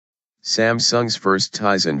Samsung's first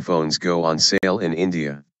Tizen phones go on sale in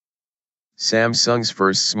India. Samsung's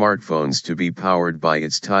first smartphones to be powered by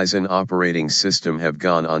its Tizen operating system have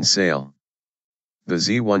gone on sale. The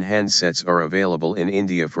Z1 handsets are available in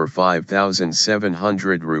India for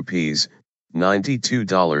 5,700 rupees,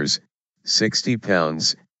 $92, 60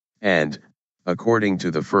 pounds, and, according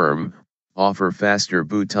to the firm, offer faster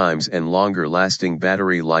boot times and longer lasting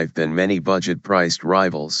battery life than many budget-priced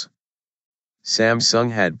rivals.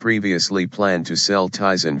 Samsung had previously planned to sell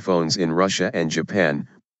Tizen phones in Russia and Japan,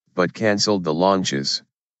 but cancelled the launches.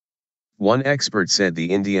 One expert said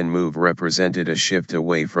the Indian move represented a shift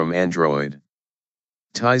away from Android.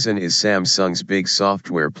 Tizen is Samsung's big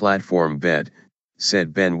software platform bet,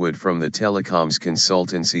 said Ben Wood from the telecoms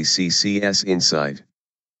consultancy CCS Insight.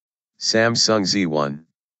 Samsung Z1.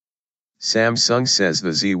 Samsung says the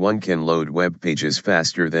Z1 can load web pages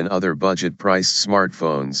faster than other budget-priced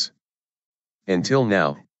smartphones. Until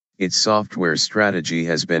now, its software strategy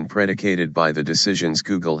has been predicated by the decisions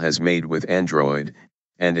Google has made with Android,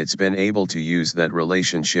 and it's been able to use that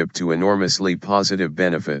relationship to enormously positive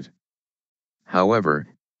benefit. However,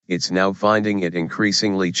 it's now finding it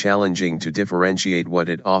increasingly challenging to differentiate what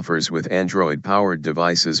it offers with Android-powered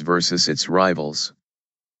devices versus its rivals.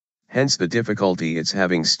 Hence the difficulty it's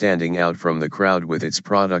having standing out from the crowd with its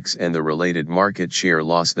products and the related market share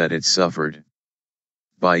loss that it's suffered.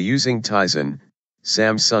 By using Tizen,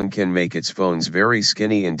 Samsung can make its phones very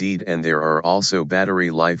skinny indeed, and there are also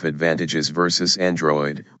battery life advantages versus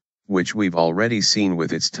Android, which we've already seen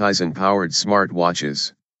with its Tizen-powered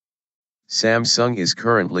smartwatches. Samsung is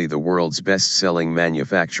currently the world's best-selling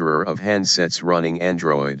manufacturer of handsets running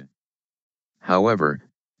Android. However,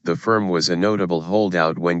 the firm was a notable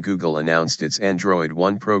holdout when Google announced its Android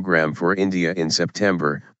One program for India in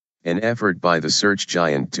September, an effort by the search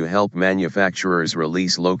giant to help manufacturers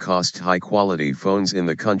release low-cost high-quality phones in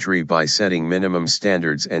the country by setting minimum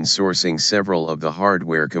standards and sourcing several of the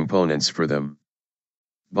hardware components for them.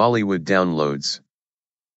 Bollywood downloads.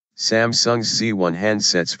 Samsung's Z1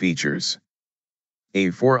 handsets features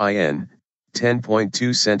A4IN, 10.2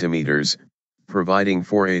 cm, providing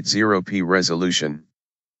 480p resolution.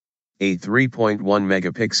 A 3.1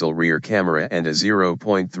 megapixel rear camera and a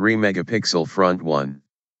 0.3 megapixel front one.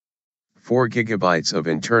 4 GB of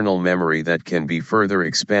internal memory that can be further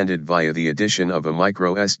expanded via the addition of a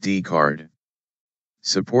micro SD card.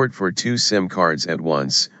 Support for 2 SIM cards at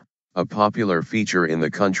once, a popular feature in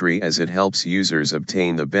the country as it helps users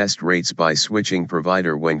obtain the best rates by switching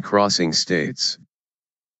provider when crossing states.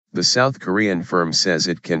 The South Korean firm says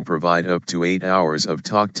it can provide up to 8 hours of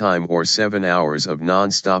talk time or 7 hours of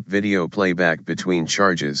non-stop video playback between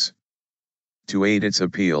charges. To aid its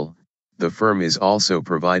appeal, the firm is also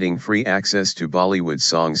providing free access to Bollywood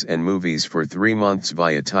songs and movies for 3 months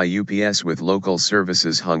via Thai UPS with local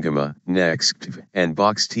services Hungama, Next, and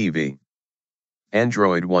Box TV.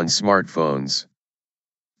 Android One smartphones.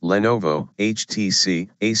 Lenovo, HTC,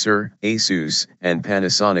 Acer, Asus, and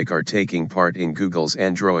Panasonic are taking part in Google's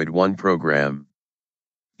Android One program.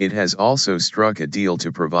 It has also struck a deal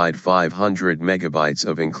to provide 500 megabytes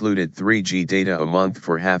of included 3G data a month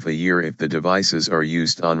for half a year if the devices are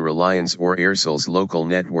used on Reliance or Aircell's local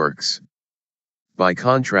networks. By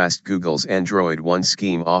contrast, Google's Android One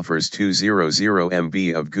scheme offers 200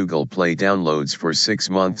 MB of Google Play downloads for 6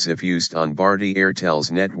 months if used on Bharti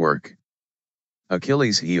Airtel's network.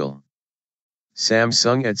 Achilles heel.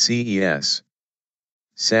 Samsung at CES.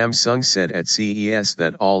 Samsung said at CES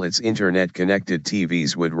that all its internet-connected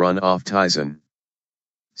TVs would run off Tizen.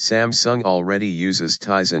 Samsung already uses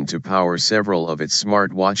Tizen to power several of its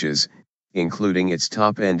smartwatches, including its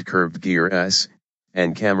top-end curved Gear S,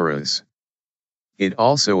 and cameras. It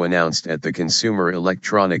also announced at the Consumer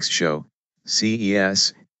Electronics Show,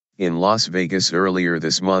 CES, in Las Vegas earlier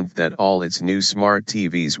this month that all its new smart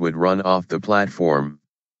TVs would run off the platform.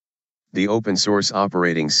 The open-source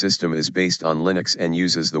operating system is based on Linux and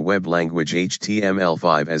uses the web language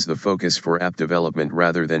HTML5 as the focus for app development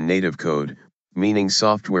rather than native code, meaning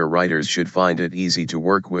software writers should find it easy to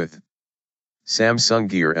work with. Samsung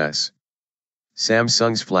Gear S.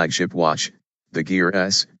 Samsung's flagship watch, the Gear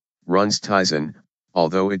S, runs Tizen,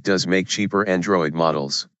 although it does make cheaper Android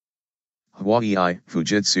models. Huawei,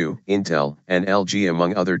 Fujitsu, Intel, and LG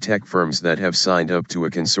among other tech firms that have signed up to a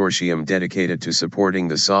consortium dedicated to supporting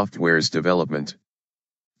the software's development.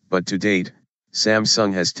 But to date,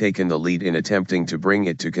 Samsung has taken the lead in attempting to bring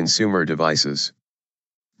it to consumer devices.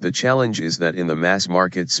 The challenge is that in the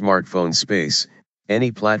mass-market smartphone space,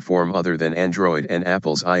 any platform other than Android and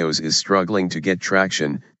Apple's iOS is struggling to get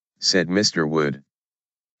traction, said Mr. Wood.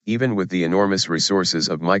 Even with the enormous resources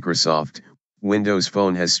of Microsoft, Windows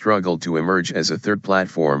Phone has struggled to emerge as a third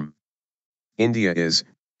platform. India is,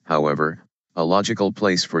 however, a logical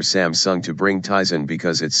place for Samsung to bring Tizen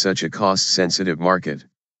because it's such a cost-sensitive market.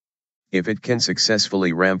 If it can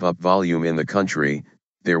successfully ramp up volume in the country,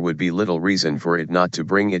 there would be little reason for it not to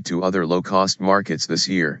bring it to other low-cost markets this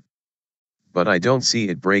year. But I don't see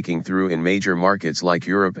it breaking through in major markets like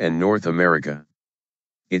Europe and North America.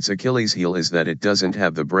 Its Achilles heel is that it doesn't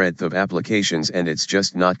have the breadth of applications and it's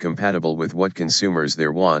just not compatible with what consumers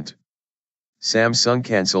there want. Samsung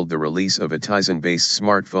cancelled the release of a Tizen-based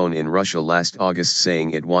smartphone in Russia last August,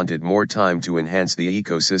 saying it wanted more time to enhance the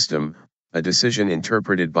ecosystem, a decision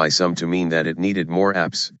interpreted by some to mean that it needed more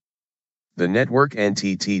apps. The network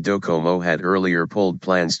NTT Docomo had earlier pulled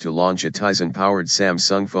plans to launch a Tizen-powered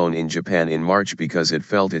Samsung phone in Japan in March because it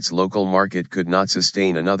felt its local market could not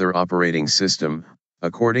sustain another operating system,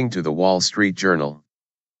 according to the Wall Street Journal.